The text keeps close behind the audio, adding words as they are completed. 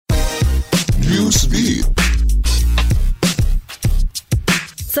Newsbeat.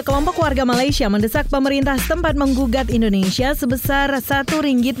 Sekelompok warga Malaysia mendesak pemerintah setempat menggugat Indonesia sebesar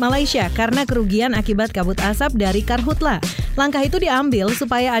RM1 Malaysia karena kerugian akibat kabut asap dari Karhutla. Langkah itu diambil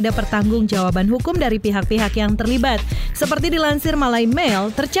supaya ada pertanggungjawaban hukum dari pihak-pihak yang terlibat. Seperti dilansir Malay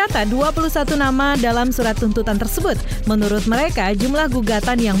Mail, tercatat 21 nama dalam surat tuntutan tersebut. Menurut mereka, jumlah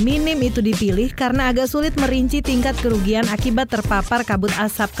gugatan yang minim itu dipilih karena agak sulit merinci tingkat kerugian akibat terpapar kabut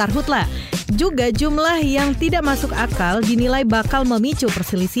asap Karhutla. Juga jumlah yang tidak masuk akal dinilai bakal memicu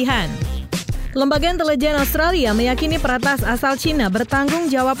perselisihan. Lembaga intelijen Australia meyakini peretas asal Cina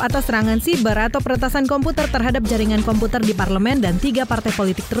bertanggung jawab atas serangan siber atau peretasan komputer terhadap jaringan komputer di parlemen dan 3 partai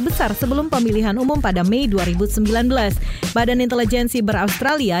politik terbesar sebelum pemilihan umum pada Mei 2019. Badan Intelijen Siber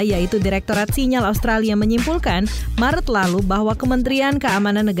Australia, yaitu Direktorat Sinyal Australia, menyimpulkan Maret lalu bahwa Kementerian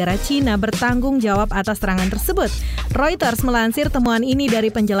Keamanan Negara Cina bertanggung jawab atas serangan tersebut. Reuters melansir temuan ini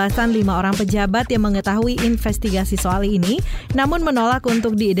dari penjelasan 5 orang pejabat yang mengetahui investigasi soal ini, namun menolak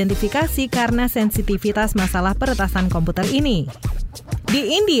untuk diidentifikasi karena sensitivitas masalah peretasan komputer ini.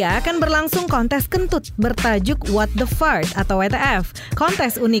 Di India akan berlangsung kontes kentut bertajuk What the Fart atau WTF.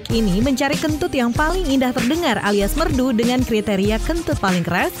 Kontes unik ini mencari kentut yang paling indah terdengar alias merdu dengan kriteria kentut paling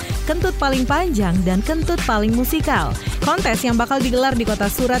keras, kentut paling panjang, dan kentut paling musikal. Kontes yang bakal digelar di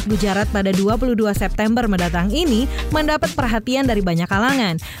kota Surat, Gujarat pada 22 September mendatang ini mendapat perhatian dari banyak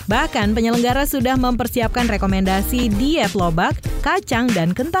kalangan. Bahkan penyelenggara sudah mempersiapkan rekomendasi diet lobak, kacang,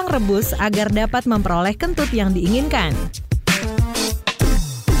 dan kentang rebus agar dapat memperoleh kentut yang diinginkan.